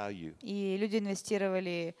in value. И люди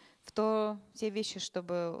инвестировали в те вещи,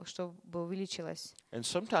 чтобы увеличилось. And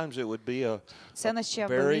sometimes it would be a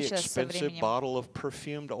very expensive bottle of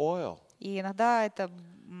perfumed oil. И иногда это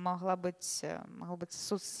могло быть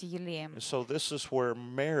сосуд с елеем. And so this is where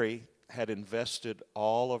Mary had invested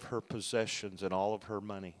all of her possessions and all of her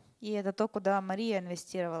money. И это то, куда Мария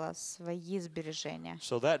инвестировала свои сбережения.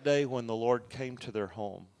 So that day when the Lord came to their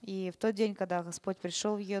home, И в тот день, когда Господь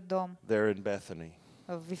пришел в ее дом, there in Bethany,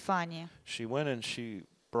 в Вифании, she went and she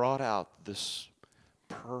brought out this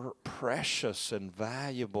precious and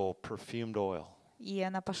valuable perfumed oil. И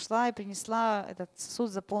она пошла и принесла этот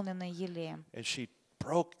сосуд, заполненный елеем. And she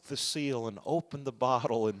broke the seal and opened the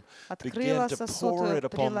bottle and Открыла began to сосуд, pour it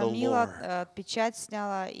upon the преломила, Lord. печать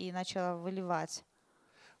сняла и начала выливать.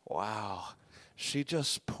 Wow. She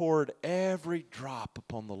just poured every drop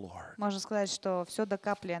upon the Lord. Можно сказать, что все до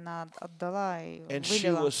капли она отдала и And she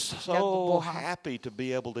вылила was для so Бога. happy to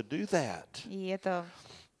be able to do that. И это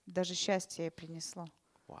даже счастье ей принесло.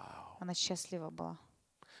 Wow. Она счастлива была.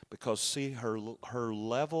 Because see, her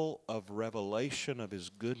level of revelation of His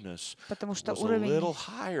goodness Потому что was a little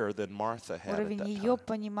higher than Martha had at уровень that ее time.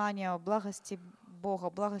 понимания благости Бога,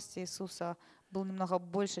 благости Иисуса был немного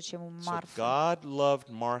больше, чем у So Марфы. God loved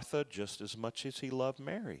Martha just as much as He loved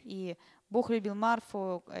Mary. И Бог любил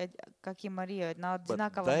Марфу, как и Марию, на But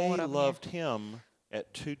одинаковом they уровне. loved Him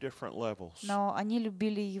at two different levels. Но они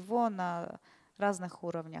любили его на разных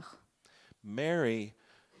уровнях. Mary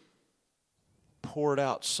poured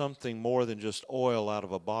out something more than just oil out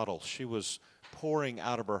of a bottle. She was pouring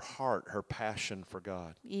out of her heart her passion for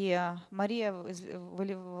God. И Мария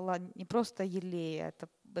выливала не просто елей,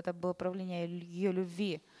 это было проявление ее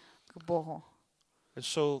любви к Богу. And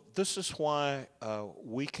so this is why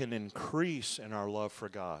we can increase in our love for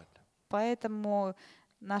God. Поэтому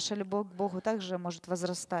наша любовь к Богу также может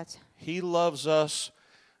возрастать. He loves us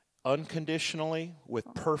unconditionally with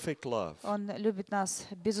perfect love. Он любит нас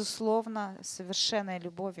безусловно, совершенной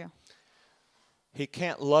любовью. He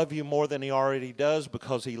can't love you more than He already does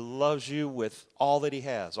because He loves you with all that He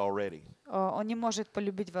has already. Он не может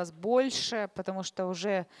полюбить вас больше, потому что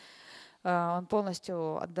уже Он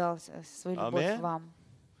полностью отдал свою любовь вам.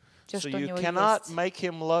 Все, So что у you него cannot есть. make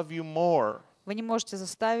Him love you more, Вы не можете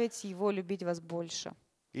заставить Его любить вас больше.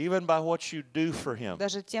 even by what you do for Him.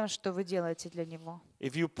 Даже тем, что вы делаете для Него.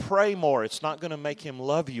 If you pray more, it's not going to make Him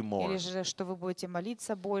love you more. Или же, что вы будете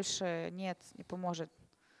молиться больше, нет, не поможет.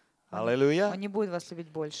 Hallelujah. Он не будет вас любить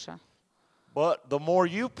больше. But the more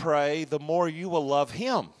you pray, the more you will love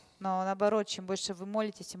Him. Но наоборот, чем больше вы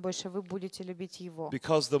молитесь, тем больше вы будете любить Его.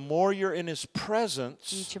 Because the more you're in His И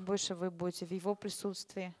presence, чем больше вы будете в Его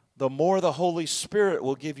присутствии, the more the Holy Spirit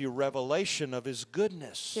will give you revelation of His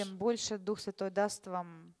goodness. тем больше Дух Святой даст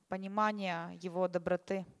вам понимание Его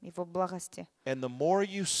доброты, Его благости. And the more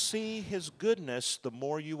you see His goodness, the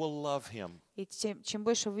more you will love Him. И чем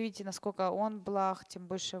больше вы видите, насколько Он благ, тем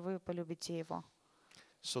больше вы полюбите Его.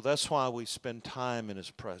 So that's why we spend time in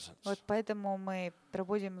His presence. Вот поэтому мы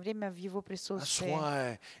проводим время в Его That's присутствии.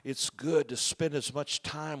 why it's good to spend as much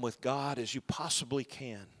time with God as you possibly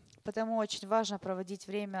can. Потому очень важно проводить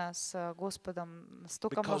время с Господом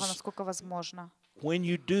настолько много, Because насколько возможно. when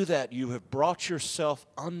you do that, you have brought yourself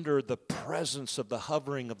under the presence of the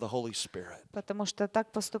hovering of the Holy Spirit. Потому что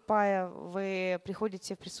так поступая, вы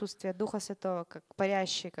приходите в присутствие Духа Святого, как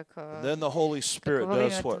парящий, как Then the Holy Spirit во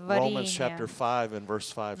does время what Romans творения. chapter 5 and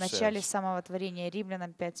verse 5 в начале says. самого творения,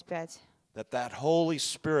 Римлянам 5:5. That Holy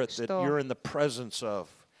Spirit that Что you're in the presence of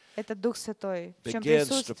Это Дух Святой, в чем begins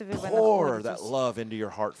to присутствии вы pour that находитесь, love into your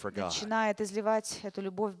heart for God. начинает изливать эту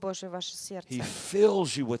любовь Божию в ваше сердце. He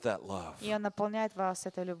fills you with that love. И Он наполняет вас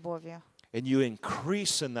этой любовью. And you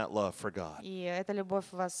increase in that love for God. И эта любовь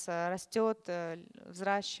у вас растет,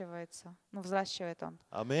 взращивается. Взращивает Он,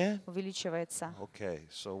 Amen? увеличивается. Okay,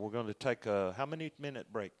 so we're going to take a, how many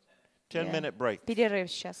minute break? 10-minute break. Перерыв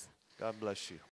сейчас. God bless you.